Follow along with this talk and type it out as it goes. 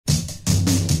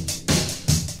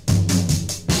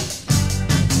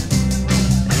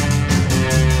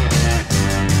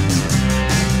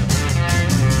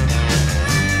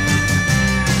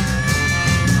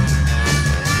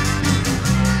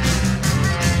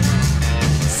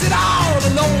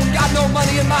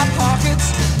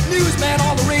Newsman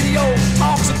on the radio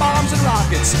talks of bombs and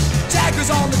rockets.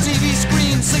 Jagger's on the TV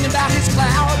screen singing about his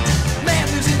cloud. Man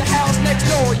lives in the house next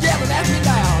door yelling at me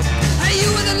loud. Hey,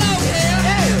 you with the long hair?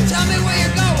 Yes. Tell me where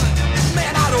you're going.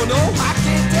 Man, I don't know. I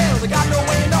can't tell. They got no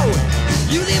way of knowing.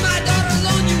 You leave my daughter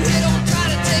alone, you here, don't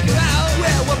try to take her out.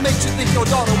 Well, what makes you think your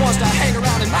daughter wants to hang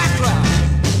around in my crowd?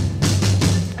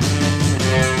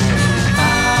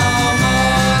 How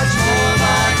much more have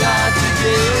I got to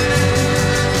give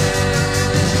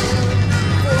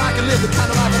before I can live the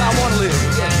kind of life that I want to live?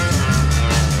 Yeah.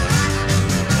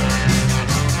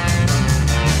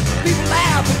 People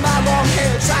laugh at my long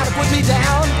hair, try to put me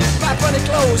down. My funny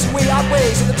clothes and weird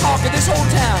ways are the talk of this whole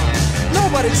town.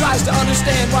 Nobody tries to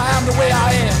understand why I'm the way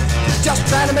I am. Just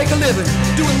trying to make a living,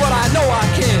 doing what I know I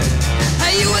can.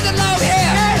 Hey, you with the long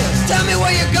hair? Yeah. Tell me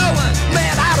where you're going.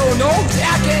 Man, I don't know.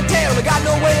 I can't tell. I got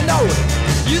no way of knowing.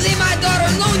 You leave my daughter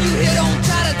alone, you here, don't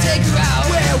try to take her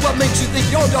out. Well, what makes you think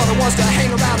your daughter wants to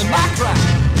hang around in my crowd?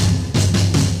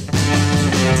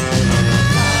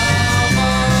 How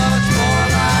much more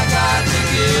have I got to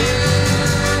give?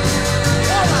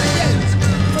 All right, yes.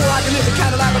 Before I can live the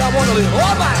kind of life that I want to live.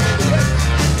 All right, baby.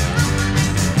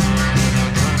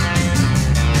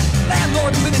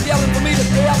 Landlord's been yelling for me to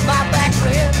pay up my back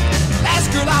rent. Last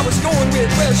girl I was going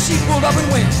with, well, she pulled up and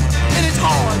went. And it's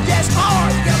hard, yes, hard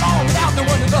to get along without no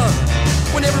one to love.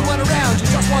 When everyone around you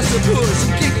just wants to push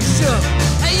and kick and shove.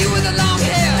 Hey, you with the long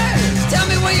hair? Tell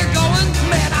me where you're going.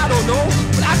 Man, I don't know,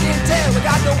 but I can't tell. I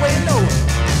got no way of knowing.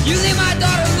 You leave my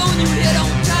daughter alone, you here,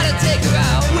 don't try to take her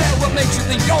out. Well, what makes you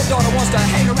think your daughter wants to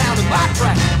hang around in my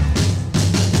crowd?